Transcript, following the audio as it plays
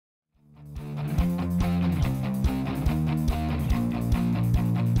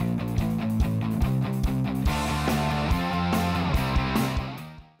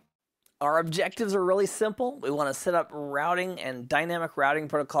Our objectives are really simple. We want to set up routing and dynamic routing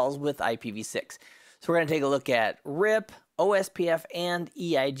protocols with IPv6. So we're going to take a look at RIP, OSPF, and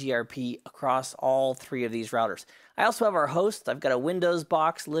EIGRP across all three of these routers. I also have our host. I've got a Windows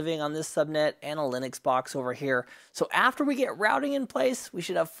box living on this subnet and a Linux box over here. So after we get routing in place, we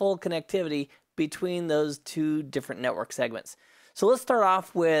should have full connectivity between those two different network segments. So let's start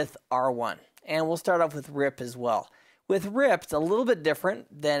off with R1, and we'll start off with RIP as well. With RIP, it's a little bit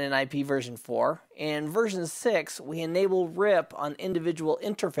different than in IP version 4. In version 6, we enable RIP on individual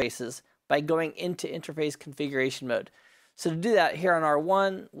interfaces by going into interface configuration mode. So to do that, here on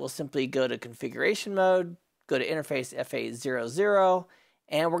R1, we'll simply go to configuration mode, go to interface FA00,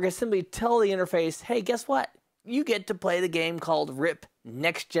 and we're going to simply tell the interface, hey, guess what? You get to play the game called RIP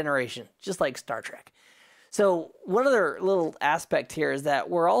Next Generation, just like Star Trek. So one other little aspect here is that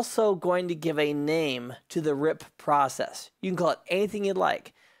we're also going to give a name to the RIP process. You can call it anything you'd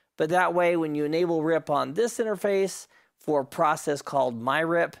like, but that way when you enable RIP on this interface for a process called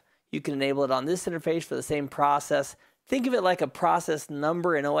MyRIP, you can enable it on this interface for the same process. Think of it like a process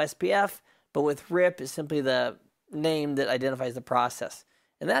number in OSPF, but with RIP is simply the name that identifies the process.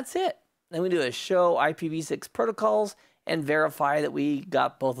 And that's it. Then we do a show IPv6 protocols and verify that we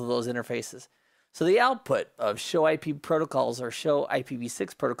got both of those interfaces. So the output of show IP protocols or show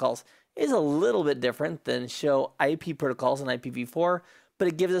IPv6 protocols is a little bit different than show IP protocols in IPv4, but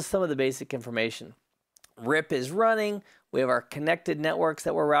it gives us some of the basic information. RIP is running. We have our connected networks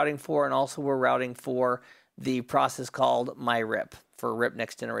that we're routing for, and also we're routing for the process called MyRIP for RIP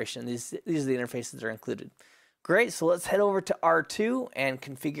Next Generation. These are the interfaces that are included. Great, so let's head over to R2 and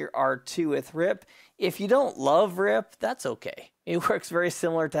configure R2 with RIP. If you don't love RIP, that's okay. It works very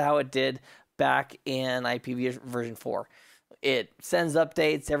similar to how it did back in IP version 4. It sends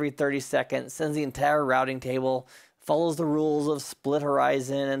updates every 30 seconds, sends the entire routing table, follows the rules of split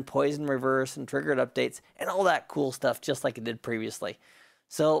horizon and poison reverse and triggered updates and all that cool stuff just like it did previously.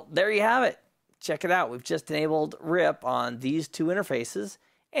 So there you have it. Check it out. We've just enabled RIP on these two interfaces.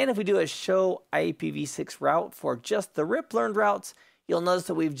 And if we do a show IPv6 route for just the RIP learned routes, you'll notice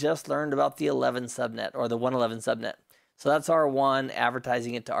that we've just learned about the 11 subnet or the 111 subnet. So that's R1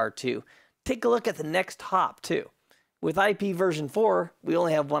 advertising it to R2. Take a look at the next hop too. With IP version 4, we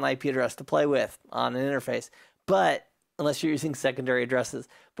only have one IP address to play with on an interface, but unless you're using secondary addresses.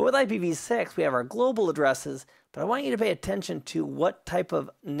 But with IPv6, we have our global addresses, but I want you to pay attention to what type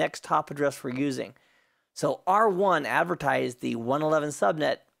of next hop address we're using. So R1 advertised the 111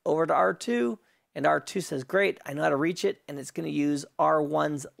 subnet over to R2, and R2 says, great, I know how to reach it, and it's going to use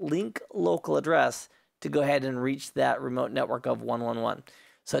R1's link local address to go ahead and reach that remote network of 111.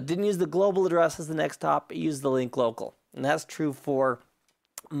 So it didn't use the global address as the next hop, it used the link local. And that's true for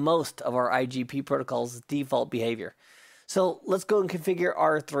most of our IGP protocols' default behavior. So let's go and configure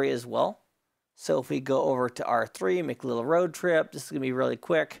R3 as well. So if we go over to R3, make a little road trip, this is going to be really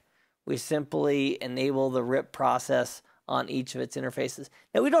quick. We simply enable the RIP process on each of its interfaces.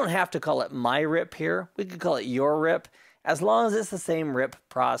 Now we don't have to call it MyRIP here. We could call it your RIP. As long as it's the same RIP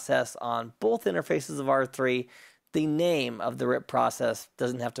process on both interfaces of R3, the name of the RIP process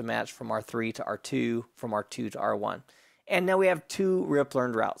doesn't have to match from R3 to R2, from R2 to R1. And now we have two RIP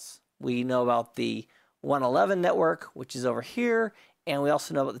learned routes. We know about the 111 network, which is over here, and we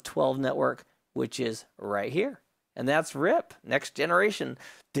also know about the 12 network, which is right here. And that's RIP, Next Generation.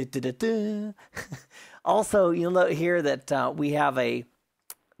 Also, you'll note here that we have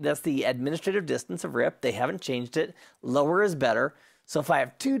that's the administrative distance of RIP. They haven't changed it. Lower is better. So if I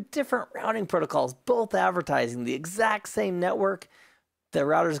have two different routing protocols, both advertising the exact same network, the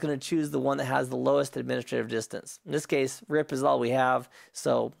router is going to choose the one that has the lowest administrative distance. In this case, RIP is all we have,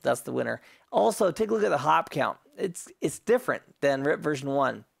 so that's the winner. Also, take a look at the hop count. It's different than RIP version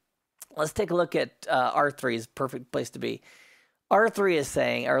 1. Let's take a look at R3's perfect place to be. R3 is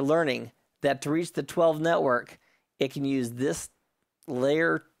saying, or learning, that to reach the 12 network, it can use this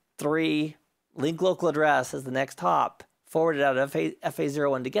layer 3 link local address as the next hop, forwarded out of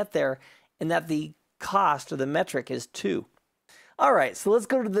FA01 to get there, and that the cost or the metric is 2. All right, so let's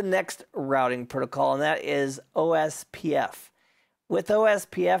go to the next routing protocol, and that is OSPF. With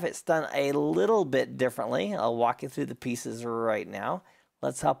OSPF, it's done a little bit differently. I'll walk you through the pieces right now.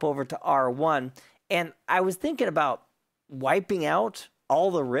 Let's hop over to R1. And I was thinking about wiping out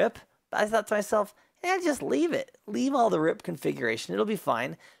all the RIP. I thought to myself, just leave it. Leave all the RIP configuration. It'll be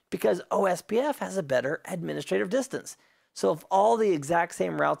fine because OSPF has a better administrative distance. So if all the exact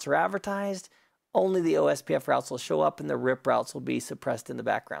same routes are advertised, only the OSPF routes will show up and the RIP routes will be suppressed in the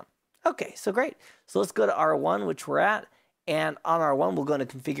background. Okay, so great. So let's go to R1, which we're at. And on R1, we'll go into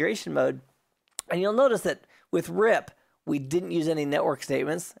configuration mode. And you'll notice that with RIP, we didn't use any network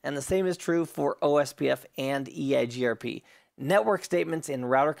statements, and the same is true for OSPF and EIGRP. Network statements in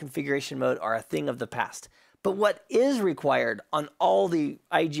router configuration mode are a thing of the past. But what is required on all the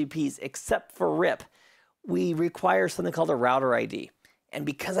IGPs except for RIP, we require something called a router ID. And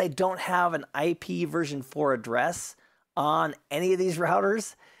because I don't have an IPv4 address on any of these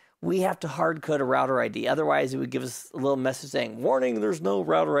routers, we have to hard code a router ID. Otherwise, it would give us a little message saying, warning, there's no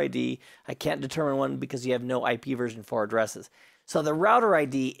router ID. I can't determine one because you have no IPv4 addresses. So the router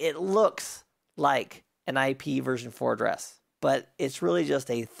ID, it looks like an IPv4 address, but it's really just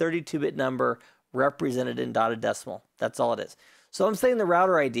a 32-bit number represented in dotted decimal. That's all it is. So I'm saying the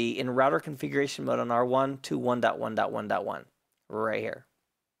router ID in router configuration mode on R1 to 1.1.1.1 right here.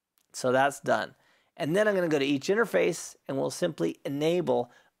 So that's done. And then I'm going to go to each interface and we'll simply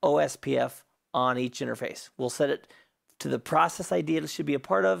enable OSPF on each interface. We'll set it to the process ID it should be a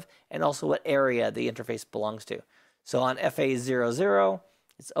part of and also what area the interface belongs to. So on FA00,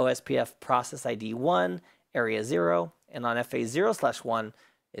 it's OSPF process ID 1, area 0, and on FA0/1,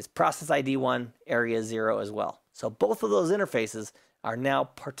 it's process ID 1, area 0 as well. So both of those interfaces are now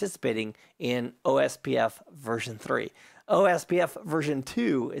participating in OSPF version 3. OSPF version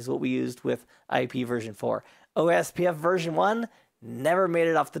 2 is what we used with IPv4. OSPF version 1 never made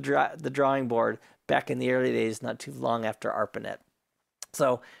it off the drawing board back in the early days, not too long after ARPANET.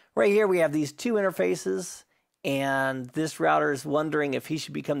 So right here we have these two interfaces, and this router is wondering if he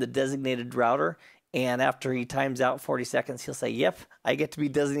should become the designated router. And after he times out 40 seconds, he'll say, yep, I get to be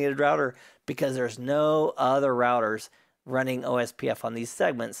designated router because there's no other routers running OSPF on these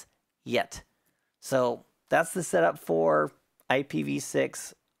segments yet. So that's the setup for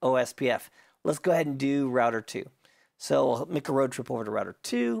IPv6 OSPF. Let's go ahead and do router 2. So we'll make a road trip over to router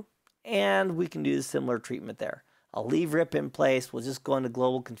 2, and we can do the similar treatment there. I'll leave RIP in place. We'll just go into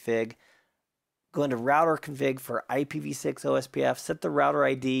global config, go into router config for IPv6 OSPF, set the router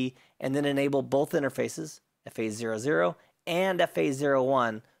ID, and then enable both interfaces, FA00 and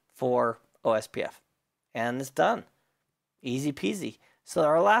FA01 for OSPF. And it's done. Easy peasy. So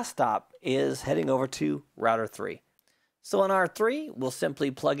our last stop is heading over to router 3. So on R3, we'll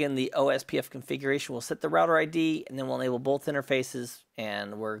simply plug in the OSPF configuration. We'll set the router ID, and then we'll enable both interfaces,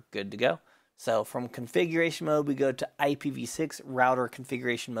 and we're good to go. So from configuration mode, we go to IPv6 router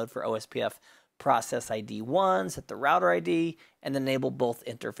configuration mode for OSPF. Process ID 1, set the router ID, and then enable both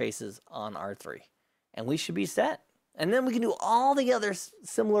interfaces on R3. And we should be set. And then we can do all the other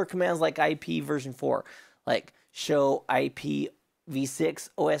similar commands like IPv4, like show IPv6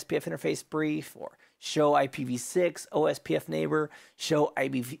 OSPF interface brief, or show IPv6 OSPF neighbor, show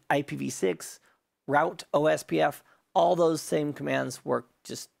IPv6 route OSPF. All those same commands work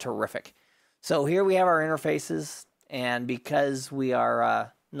just terrific. So here we have our interfaces, and because we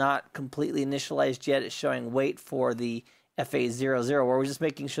are not completely initialized yet, it's showing wait for the FA00, where we're just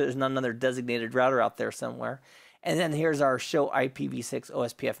making sure there's not another designated router out there somewhere. And then here's our show IPv6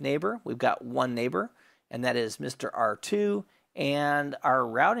 OSPF neighbor. We've got one neighbor, and that is Mr. R2. And our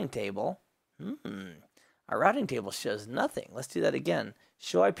routing table, our routing table shows nothing. Let's do that again.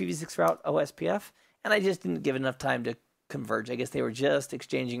 Show IPv6 route OSPF, and I just didn't give enough time to converge. I guess they were just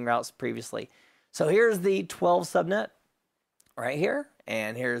exchanging routes previously. So here's the 12 subnet right here,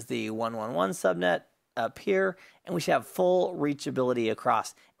 and here's the 111 subnet up here, and we should have full reachability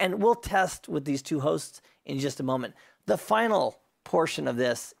across. And we'll test with these two hosts in just a moment. The final portion of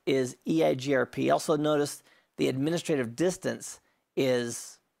this is EIGRP. Also notice the administrative distance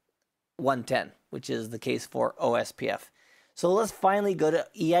is 110, which is the case for OSPF. So let's finally go to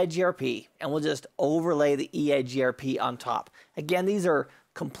EIGRP, and we'll just overlay the EIGRP on top. Again, these are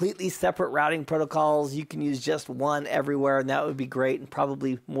completely separate routing protocols. You can use just one everywhere, and that would be great and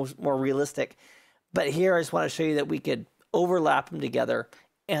probably more realistic. But here I just want to show you that we could overlap them together,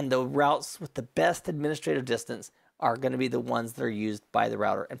 and the routes with the best administrative distance are going to be the ones that are used by the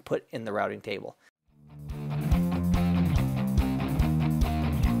router and put in the routing table.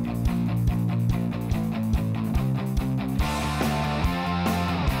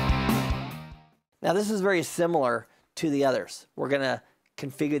 Now this is very similar to the others. We're going to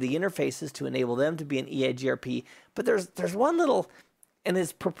configure the interfaces to enable them to be an EIGRP, but there's one little, and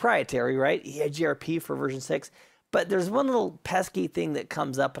it's proprietary, right? EIGRP for version 6, but there's one little pesky thing that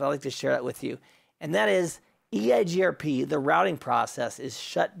comes up, and I'd like to share that with you, and that is EIGRP, the routing process, is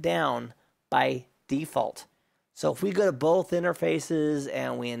shut down by default. So if we go to both interfaces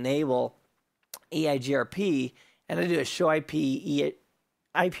and we enable EIGRP, and I do a show IPv6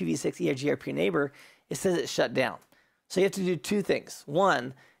 EIGRP neighbor, it says it's shut down. So you have to do two things.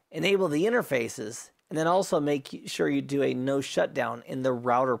 One, enable the interfaces, and then also make sure you do a no shutdown in the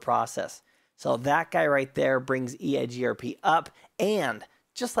router process. So that guy right there brings EIGRP up, and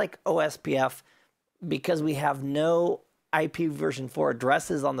just like OSPF, because we have no IPv4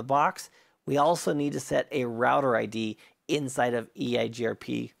 addresses on the box, we also need to set a router ID inside of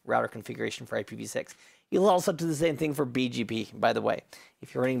EIGRP router configuration for IPv6. You'll also do the same thing for BGP, by the way.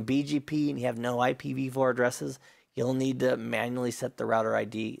 If you're running BGP and you have no IPv4 addresses, you'll need to manually set the router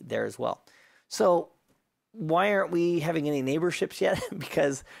ID there as well. So why aren't we having any neighborships yet?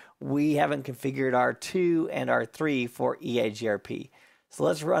 Because we haven't configured R2 and R3 for EIGRP. So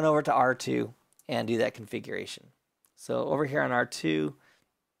let's run over to R2 and do that configuration. So over here on R2,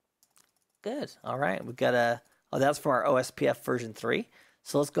 good. All right, we've got a, oh, that's for our OSPF version 3.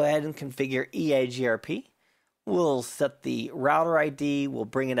 So let's go ahead and configure EIGRP. We'll set the router ID, we'll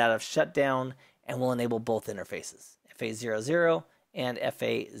bring it out of shutdown, and we'll enable both interfaces, FA00 and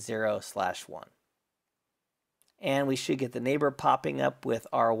FA0/1. And we should get the neighbor popping up with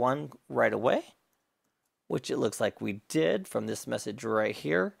R1 right away, which it looks like we did from this message right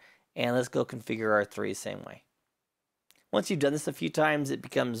here. And let's go configure R3 same way. Once you've done this a few times, it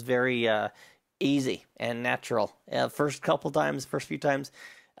becomes very easy and natural. First few times,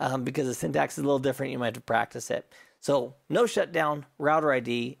 because the syntax is a little different, you might have to practice it. So no shutdown, router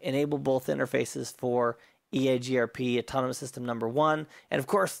ID, enable both interfaces for EIGRP autonomous system number 1. And of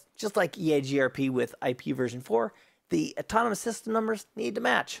course, just like EIGRP with IPv4, the autonomous system numbers need to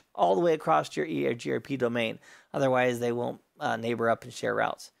match all the way across your EIGRP domain. Otherwise, they won't neighbor up and share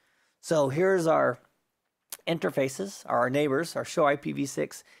routes. So here's our interfaces, our neighbors, our show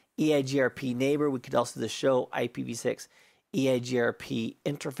IPv6 EIGRP neighbor. We could also do the show IPv6 EIGRP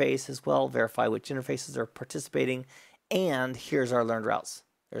interface as well, verify which interfaces are participating. And here's our learned routes.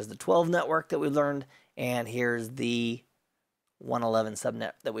 There's the 12 network that we learned, and here's the 111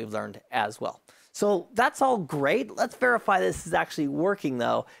 subnet that we've learned as well. So that's all great. Let's verify this is actually working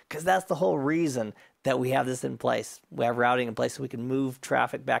though, because that's the whole reason that we have this in place. We have routing in place so we can move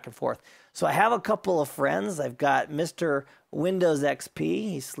traffic back and forth. So I have a couple of friends. I've got Mr. Windows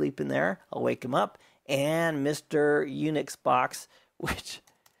XP, he's sleeping there. I'll wake him up. And Mr. Unix Box, which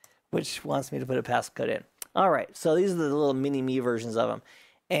wants me to put a passcode in. All right, so these are the little mini-me versions of them.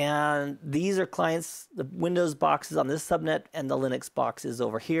 And these are clients, the Windows box is on this subnet, and the Linux box is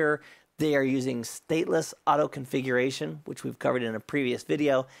over here. They are using stateless auto configuration, which we've covered in a previous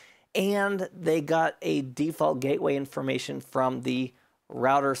video. And they got a default gateway information from the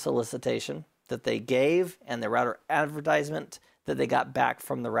router solicitation that they gave and the router advertisement that they got back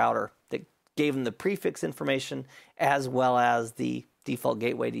from the router that gave them the prefix information as well as the default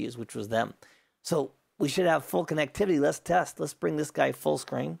gateway to use, which was them. So we should have full connectivity. Let's test. Let's bring this guy full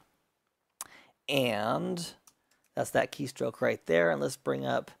screen. And that's that keystroke right there. And let's bring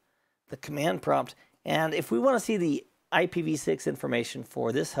up the command prompt. And if we want to see the IPv6 information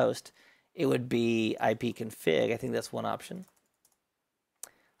for this host, it would be ipconfig. I think that's one option.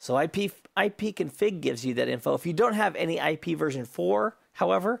 So ipconfig gives you that info. If you don't have any IPv4,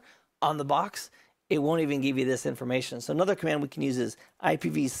 however, on the box, it won't even give you this information. So another command we can use is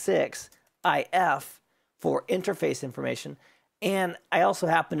IPv6-if for interface information. And I also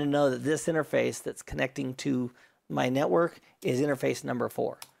happen to know that this interface that's connecting to my network is interface number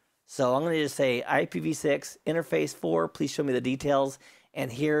 4. So I'm going to just say IPv6 interface 4, please show me the details,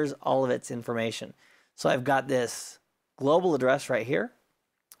 and here's all of its information. So I've got this global address right here,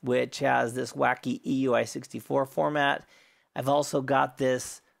 which has this wacky EUI64 format. I've also got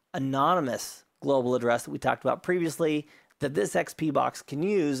this anonymous global address that we talked about previously that this XP box can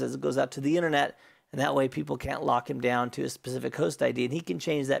use as it goes out to the internet, and that way people can't lock him down to a specific host ID, and he can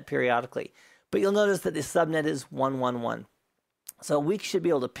change that periodically. But you'll notice that the subnet is 111. So we should be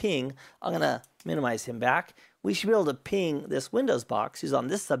able to ping, I'm going to minimize him back, we should be able to ping this Windows box who's on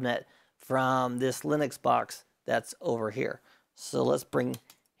this subnet from this Linux box that's over here. So let's bring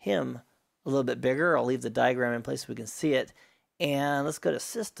him a little bit bigger. I'll leave the diagram in place so we can see it. And let's go to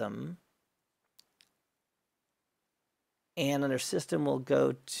System. And under System, we'll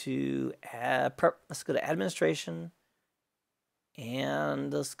go to let's go to Administration.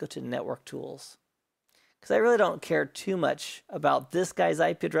 And let's go to Network Tools. Because I really don't care too much about this guy's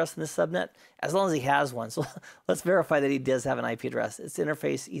IP address in this subnet, as long as he has one. So let's verify that he does have an IP address. It's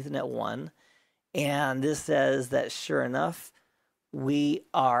interface Ethernet 1. And this says that sure enough, we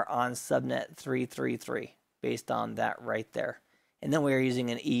are on subnet 333 based on that right there. And then we are using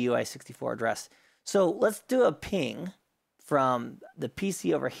an EUI64 address. So let's do a ping from the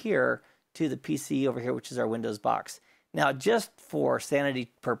PC over here to the PC over here, which is our Windows box. Now, just for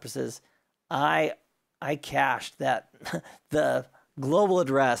sanity purposes, I cached that the global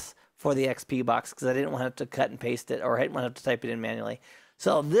address for the XP box because I didn't want to have to cut and paste it, or I didn't want to have to type it in manually.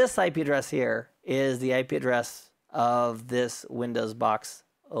 So this IP address here is the IP address of this Windows box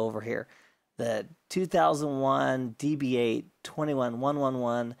over here. The 2001 DB8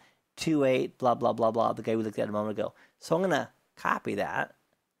 2111128 blah blah blah blah, the guy we looked at a moment ago. So I'm gonna copy that.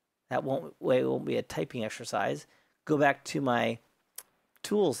 That won't be a typing exercise. Go back to my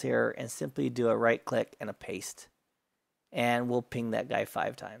tools here and simply do a right click and a paste. And we'll ping that guy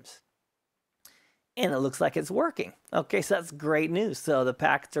 5 times. And it looks like it's working. Okay, so that's great news. So the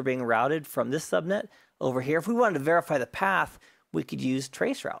packets are being routed from this subnet over here. If we wanted to verify the path, we could use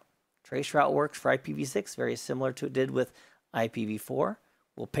traceroute. Traceroute works for IPv6, very similar to it did with IPv4.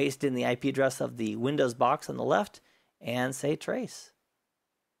 We'll paste in the IP address of the Windows box on the left and say trace.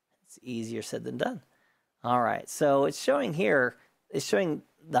 It's easier said than done. All right, so it's showing here, it's showing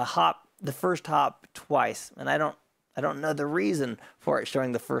the first hop twice, and I don't know the reason for it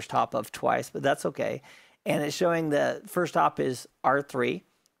showing the first hop of twice, but that's okay. And it's showing the first hop is R3.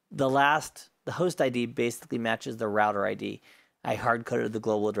 The host ID basically matches the router ID. I hard-coded the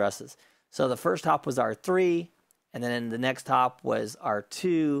global addresses. So the first hop was R3, and then the next hop was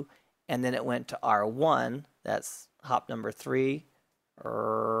R2, and then it went to R1. That's hop number 3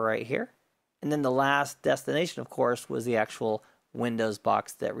 right here. And then the last destination, of course, was the actual Windows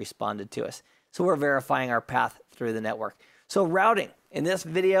box that responded to us. So we're verifying our path through the network. So routing. In this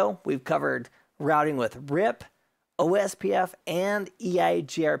video, we've covered routing with RIP, OSPF, and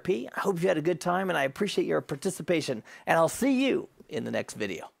EIGRP. I hope you had a good time, and I appreciate your participation. And I'll see you in the next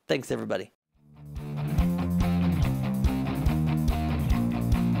video. Thanks, everybody.